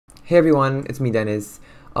Hey everyone, it's me Dennis.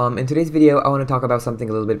 In today's video I want to talk about something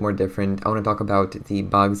a little bit more different. I want to talk about the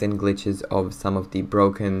bugs and glitches of some of the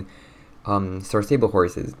broken Star Stable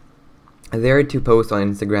horses. There are two posts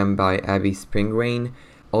on Instagram by Abby Springrain.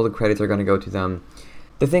 All the credits are going to go to them.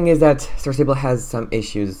 The thing is that Star Stable has some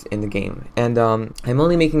issues in the game, and I'm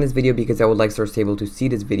only making this video because I would like Star Stable to see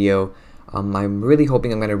this video. I'm really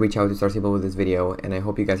hoping I'm going to reach out to Star Stable with this video, and I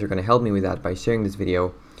hope you guys are going to help me with that by sharing this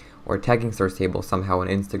video or tagging Star Stable somehow on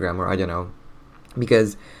Instagram, or I don't know,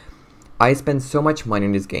 because I spend so much money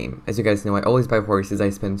in this game. As you guys know, I always buy horses.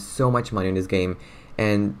 I spend so much money in this game,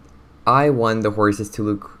 and I want the horses to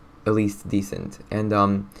look at least decent. And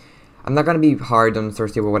I'm not gonna be hard on Star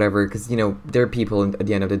Stable or whatever, because you know they're people at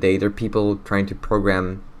the end of the day. They're people trying to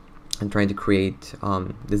program and trying to create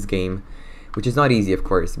this game, which is not easy, of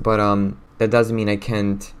course. But that doesn't mean I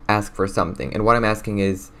can't ask for something. And what I'm asking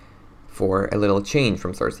is for a little change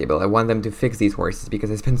from Star Stable. I want them to fix these horses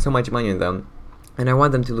because I spend so much money on them, and I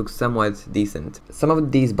want them to look somewhat decent. Some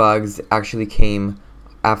of these bugs actually came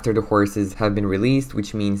after the horses have been released,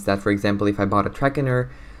 which means that, for example, if I bought a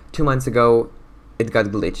Trackener 2 months ago, it got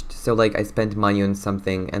glitched. So like I spent money on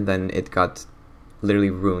something and then it got literally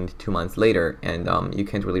ruined 2 months later, and you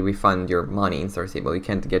can't really refund your money in Star Stable. You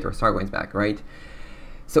can't get your star coins back, right?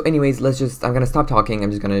 So anyways, I'm gonna stop talking. I'm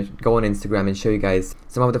just gonna go on Instagram and show you guys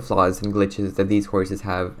some of the flaws and glitches that these horses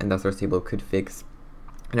have and that Star Stable could fix.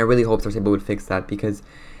 And I really hope Star Stable would fix that, because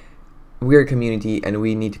we're a community and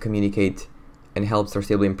we need to communicate and help Star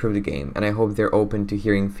Stable improve the game. And I hope they're open to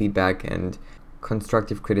hearing feedback and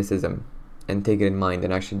constructive criticism and take it in mind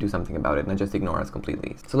and actually do something about it, not just ignore us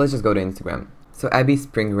completely. So let's just go to Instagram. So Abby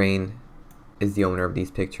Springrain is the owner of these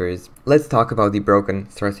pictures. Let's talk about the broken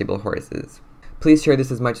Star Stable horses. Please share this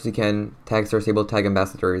as much as you can. Tag Star Stable, tag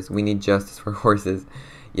ambassadors. We need justice for horses.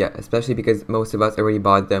 Yeah, especially because most of us already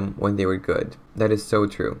bought them when they were good. That is so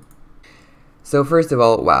true. So first of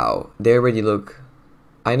all, wow, they already look...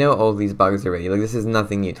 I know all these bugs already. Like, this is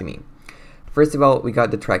nothing new to me. First of all, we got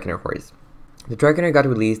the Trackener horse. The Trackener got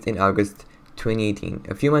released in August 2018.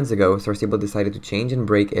 A few months ago, Star Stable decided to change and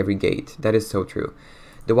break every gate. That is so true.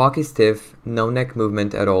 The walk is stiff, no neck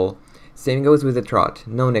movement at all. Same goes with the trot,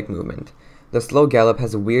 no neck movement. The slow gallop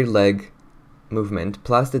has a weird leg movement,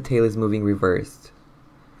 plus the tail is moving reversed.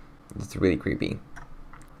 It's really creepy.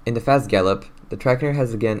 In the fast gallop, the Trackener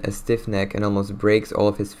has again a stiff neck and almost breaks all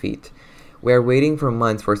of his feet. We are waiting for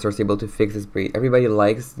months for Star Stable to fix this breed. Everybody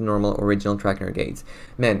likes the normal original Trackener gaits.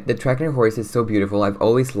 Man, the Trackener horse is so beautiful. I've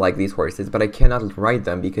always liked these horses, but I cannot ride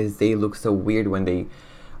them because they look so weird when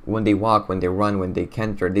they walk, when they run, when they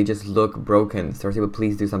canter. They just look broken. Star Stable,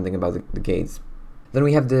 please do something about the gaits. Then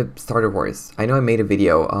we have the starter horse. I know I made a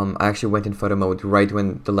video. I actually went in photo mode right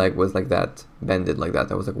when the leg was like that, bended like that.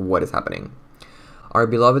 I was like, what is happening? Our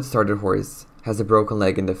beloved starter horse has a broken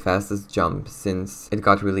leg in the fastest jump since it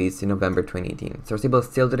got released in November 2018. Star Stable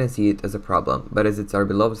still didn't see it as a problem, but as it's our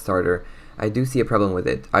beloved starter, I do see a problem with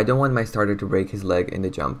it. I don't want my starter to break his leg in the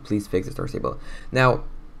jump. Please fix it, Star Stable. Now,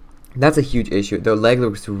 that's a huge issue. The leg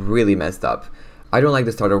looks really messed up. I don't like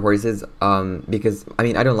the starter horses because, I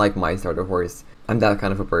mean, I don't like my starter horse. I'm that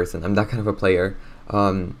kind of a person. I'm that kind of a player.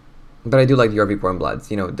 But I do like the RV Born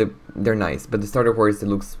Bloods. You know, they're nice. But the starter horse, it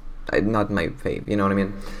looks not my fave. You know what I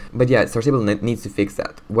mean? But yeah, Star Stable needs to fix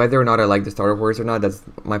that. Whether or not I like the starter horse or not, that's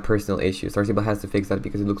my personal issue. Star Stable has to fix that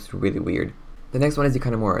because it looks really weird. The next one is the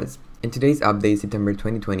Canamoras. In today's update, September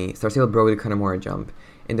 2020, Star Stable broke the Canamora jump.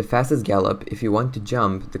 In the fastest gallop, if you want to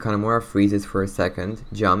jump, the Canamora freezes for a second,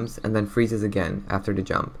 jumps, and then freezes again after the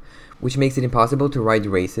jump, which makes it impossible to ride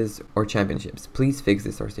races or championships. Please fix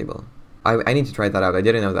this, Star Stable. I need to try that out. I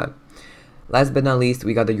didn't know that. Last but not least,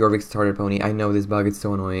 we got the Jorvik starter pony. I know this bug is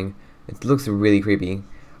so annoying. It looks really creepy.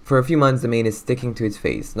 For a few months, the mane is sticking to its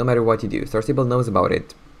face, no matter what you do. Star Stable knows about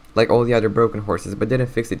it, like all the other broken horses, but didn't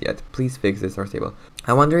fix it yet. Please fix this, Star Stable.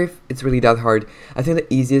 I wonder if it's really that hard. I think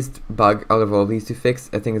the easiest bug out of all of these to fix,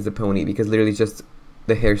 I think, is the pony, because literally just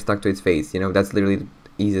the hair stuck to its face. You know, that's literally the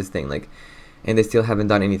easiest thing. Like, and they still haven't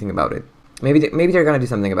done anything about it. Maybe they're gonna do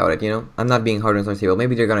something about it. You know, I'm not being hard on Star Stable.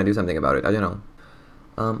 Maybe they're gonna do something about it. I don't know.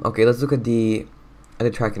 Okay, let's look at the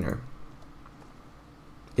Trackener.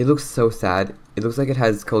 It looks so sad. It looks like it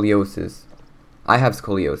has scoliosis. I have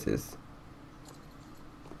scoliosis.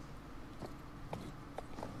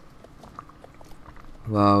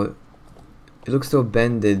 Wow, it looks so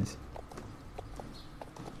bended.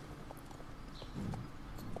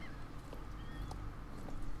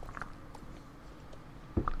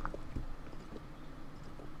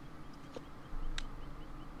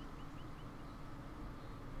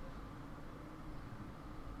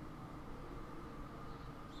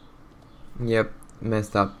 Yep,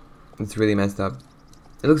 messed up. It's really messed up.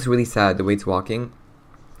 It looks really sad the way it's walking.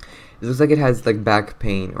 It looks like it has like back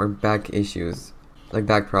pain or back issues, like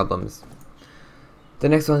back problems. The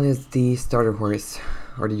next one is the starter horse,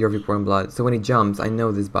 or the European blood. So when it jumps, I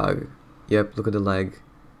know this bug. Yep, look at the leg.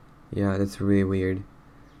 Yeah, that's really weird.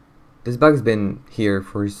 This bug's been here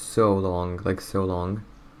for so long, like so long.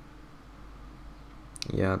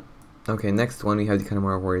 Yeah. Okay, next one we have the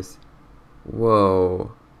Connemara horse.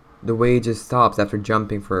 Whoa. The way it just stops after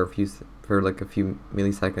jumping for a few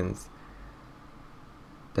milliseconds.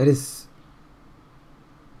 That is...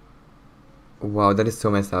 Wow, that is so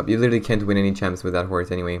messed up. You literally can't win any champs with that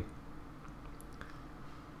horse anyway.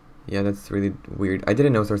 Yeah, that's really weird. I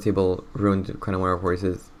didn't know Star Stable ruined Connemara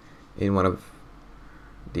horses in one of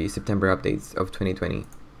the September updates of 2020.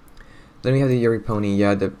 Then we have the Yuri pony.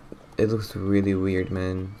 Yeah, it looks really weird,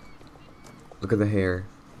 man. Look at the hair.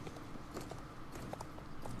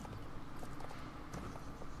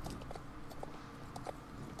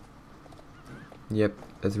 Yep,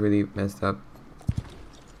 that's really messed up.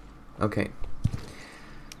 Okay.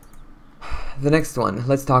 The next one,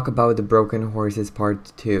 let's talk about the broken horses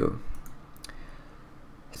part 2.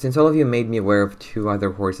 Since all of you made me aware of 2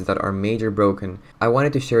 other horses that are major broken, I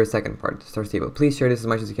wanted to share a second part, Star Stable. Please share this as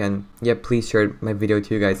much as you can. Yep, please share my video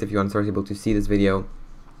to you guys if you want Star Stable to see this video.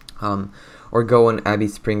 Or go on Abby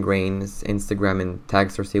Springrain's Instagram and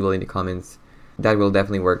tag Star Stable in the comments. That will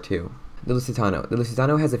definitely work too. The Lusitano. The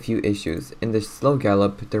Lusitano has a few issues. In the slow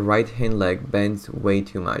gallop, the right hind leg bends way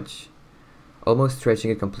too much, almost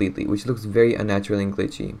stretching it completely, which looks very unnatural and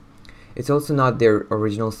glitchy. It's also not their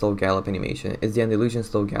original slow gallop animation, it's the Andalusian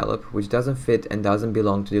slow gallop, which doesn't fit and doesn't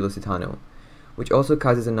belong to the Lusitano, which also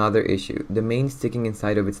causes another issue, the mane sticking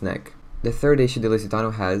inside of its neck. The third issue the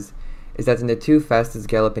Lusitano has is that in the 2 fastest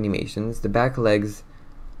gallop animations, the back legs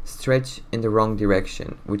stretch in the wrong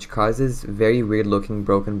direction, which causes very weird looking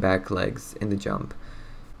broken back legs in the jump.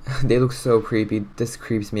 They look so creepy. This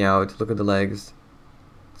creeps me out. Look at the legs.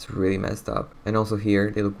 It's really messed up. And also here,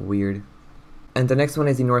 they look weird. And the next one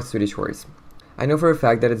is the North Swedish horse. I know for a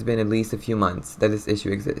fact that it's been at least a few months that this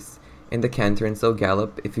issue exists. In the canter and slow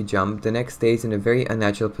gallop, if you jump, the neck stays in a very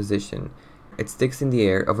unnatural position. It sticks in the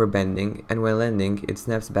air, overbending, and when landing, it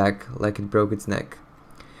snaps back like it broke its neck.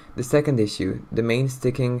 The second issue, the mane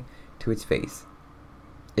sticking to its face.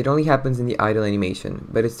 It only happens in the idle animation,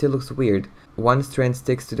 but it still looks weird. One strand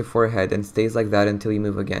sticks to the forehead and stays like that until you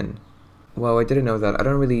move again. Wow, I didn't know that. I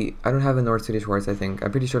don't have a North Swedish horse, I think.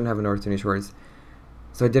 I'm pretty sure I don't have a North Swedish horse.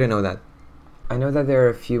 So I didn't know that. I know that there are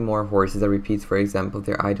a few more horses that repeats, for example,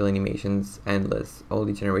 their idle animations, endless, all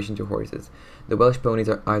the Generation 2 horses. The Welsh ponies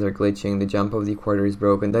are either glitching, the jump of the quarter is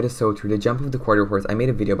broken. That is so true. The jump of the quarter horse, I made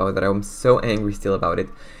a video about that. I'm so angry still about it.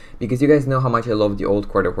 Because you guys know how much I love the old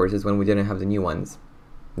quarter horses when we didn't have the new ones.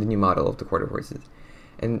 The new model of the quarter horses.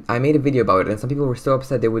 And I made a video about it, and some people were so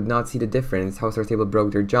upset they would not see the difference, how Star Stable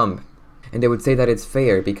broke their jump. And they would say that it's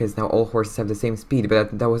fair because now all horses have the same speed,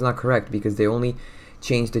 but that was not correct because they only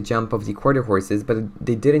changed the jump of the quarter horses, but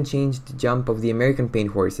they didn't change the jump of the American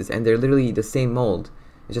paint horses, and they're literally the same mold.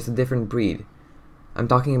 It's just a different breed. I'm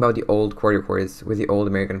talking about the old quarter horse with the old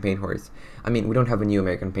American paint horse. I mean, we don't have a new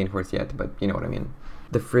American paint horse yet, but you know what I mean.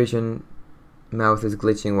 The Frisian mouth is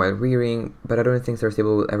glitching while rearing, but I don't think Star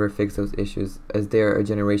Stable will ever fix those issues, as they are a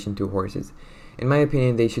Generation 2 horses. In my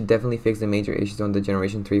opinion, they should definitely fix the major issues on the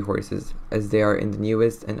Generation 3 horses, as they are in the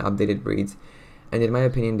newest and updated breeds. And in my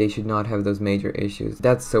opinion, they should not have those major issues.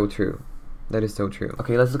 That's so true. That is so true.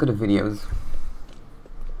 Okay, let's look at the videos.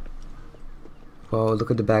 Whoa,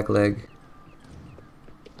 look at the back leg.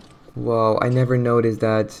 Whoa, I never noticed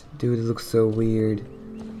that. Dude, it looks so weird.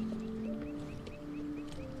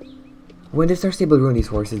 When did Star Stable ruin these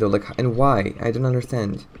horses though? Like, and why? I don't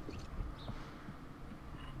understand.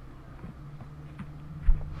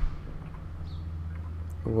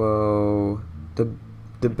 Whoa.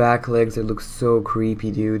 The back legs, they look so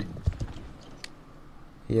creepy, dude.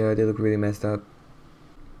 Yeah, they look really messed up.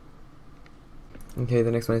 Okay,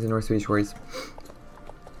 the next one is the North Swedish horse.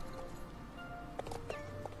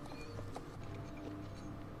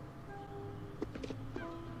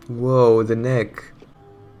 Whoa, the neck.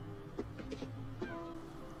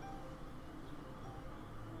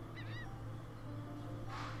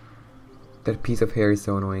 That piece of hair is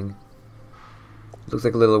so annoying. It looks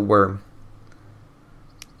like a little worm.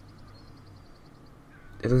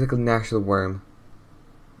 It looks like an actual worm.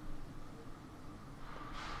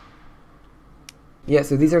 Yeah,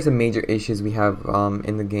 so these are some major issues we have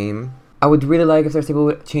in the game. I would really like if Star Stable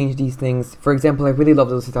would change these things. For example, I really love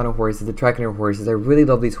the Lusitano horses, the Trackner horses. I really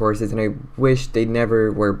love these horses, and I wish they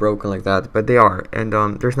never were broken like that, but they are. And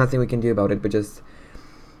there's nothing we can do about it, but just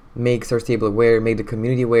make Star Stable aware, make the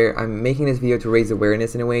community aware. I'm making this video to raise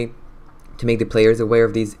awareness in a way, to make the players aware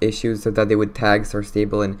of these issues so that they would tag Star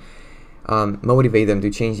Stable and motivate them to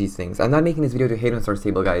change these things. I'm not making this video to hate on Star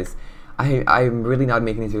Stable, guys. I'm really not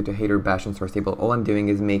making this video to hate or bash on Star Stable. All I'm doing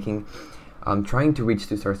is trying to reach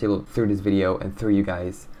to Star Stable through this video and through you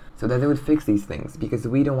guys, so that they would fix these things, because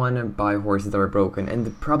we don't want to buy horses that are broken. And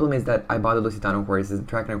the problem is that I bought the Lusitano horses, the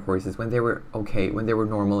Trackner horses, when they were okay, when they were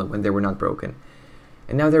normal, and when they were not broken.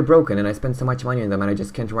 And now they're broken, and I spent so much money on them, and I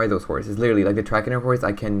just can't ride those horses. Literally, like the Trackner horse,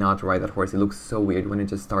 I cannot ride that horse. It looks so weird when it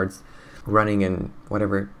just starts running and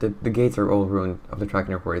whatever. The gates are all ruined of the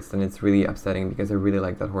Trackner horse, and it's really upsetting because I really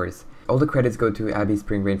like that horse. All the credits go to Abby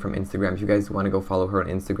Springrain from Instagram. If you guys want to go follow her on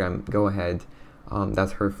Instagram, go ahead.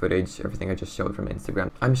 That's her footage, everything I just showed from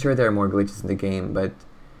Instagram. I'm sure there are more glitches in the game, but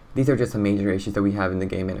these are just some major issues that we have in the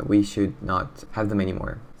game, and we should not have them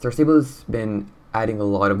anymore. Star Stable has been adding a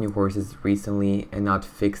lot of new horses recently and not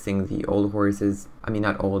fixing the old horses. I mean,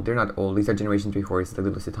 not old, they're not old. These are Generation 3 horses,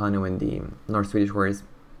 like the Lusitano and the North Swedish horse.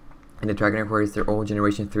 And the Trackner horse, they're all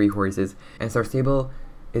Generation 3 horses. And Star Stable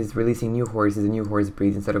is releasing new horses and new horse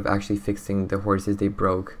breeds instead of actually fixing the horses they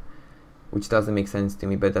broke, which doesn't make sense to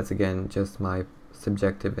me, but that's again just my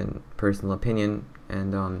subjective and personal opinion.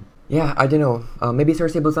 And yeah, I don't know, maybe Star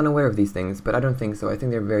Stable's unaware of these things, but I don't think so. I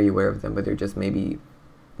think they're very aware of them, but they're just maybe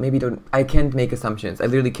don't. I can't make assumptions. I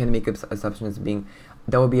literally can't make assumptions.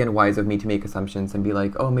 That would be unwise of me to make assumptions and be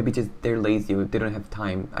like, oh, maybe just they're lazy, they don't have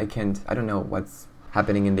time. I don't know what's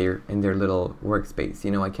happening in their little workspace,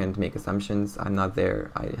 you know. I can't make assumptions. I'm not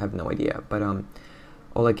there. I have no idea. But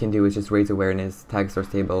all I can do is just raise awareness, tag Star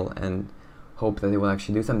Stable, and hope that they will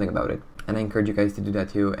actually do something about it. And I encourage you guys to do that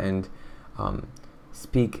too, and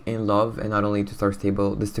speak in love, and not only to Star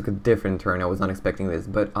Stable. This took a different turn. I was not expecting this,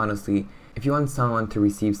 but honestly, if you want someone to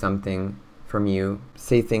receive something from you,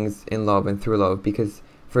 say things in love and through love. Because,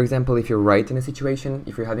 for example, if you're right in a situation,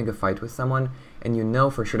 if you're having a fight with someone and you know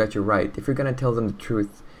for sure that you're right, if you're gonna tell them the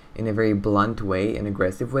truth in a very blunt way, an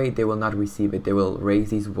aggressive way, they will not receive it. They will raise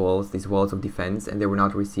these walls of defense, and they will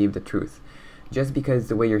not receive the truth, just because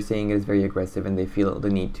the way you're saying it is very aggressive and they feel the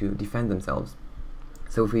need to defend themselves.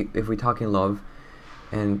 So if we talk in love,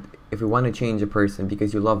 and if we want to change a person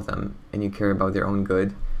because you love them and you care about their own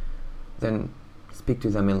good, then speak to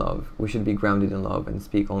them in love. We should be grounded in love and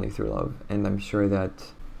speak only through love. And I'm sure that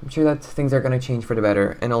things are going to change for the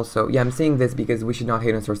better. And also, yeah, I'm saying this because we should not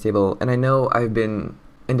hate on Star Stable. And I know in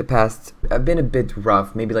the past, I've been a bit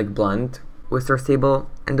rough, maybe like blunt with Star Stable,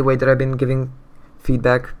 and the way that I've been giving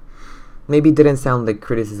feedback. Maybe it didn't sound like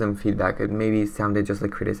criticism feedback. It maybe sounded just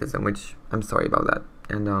like criticism, which I'm sorry about that.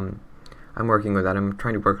 And I'm working with that. I'm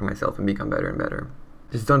trying to work on myself and become better and better.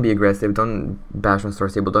 Just don't be aggressive, don't bash on Star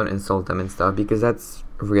Stable, don't insult them and stuff, because that's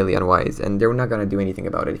really unwise, and they're not going to do anything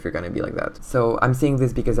about it if you're going to be like that. So I'm saying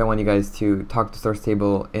this because I want you guys to talk to Star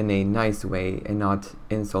Stable in a nice way and not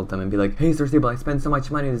insult them and be like, hey Star Stable, I spent so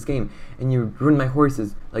much money in this game and you ruined my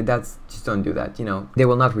horses. Like, just don't do that, you know. They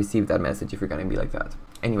will not receive that message if you're going to be like that.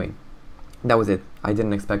 Anyway, that was it. I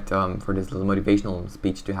didn't expect for this little motivational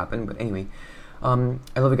speech to happen, but anyway.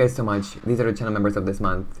 I love you guys so much. These are the channel members of this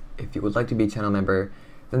month. If you would like to be a channel member,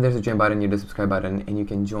 then there's a join button near the subscribe button, and you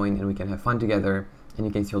can join and we can have fun together, and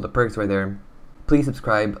you can see all the perks right there. Please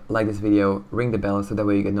subscribe, like this video, ring the bell so that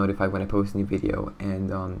way you get notified when I post a new video,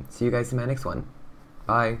 and see you guys in my next one.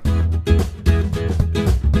 Bye!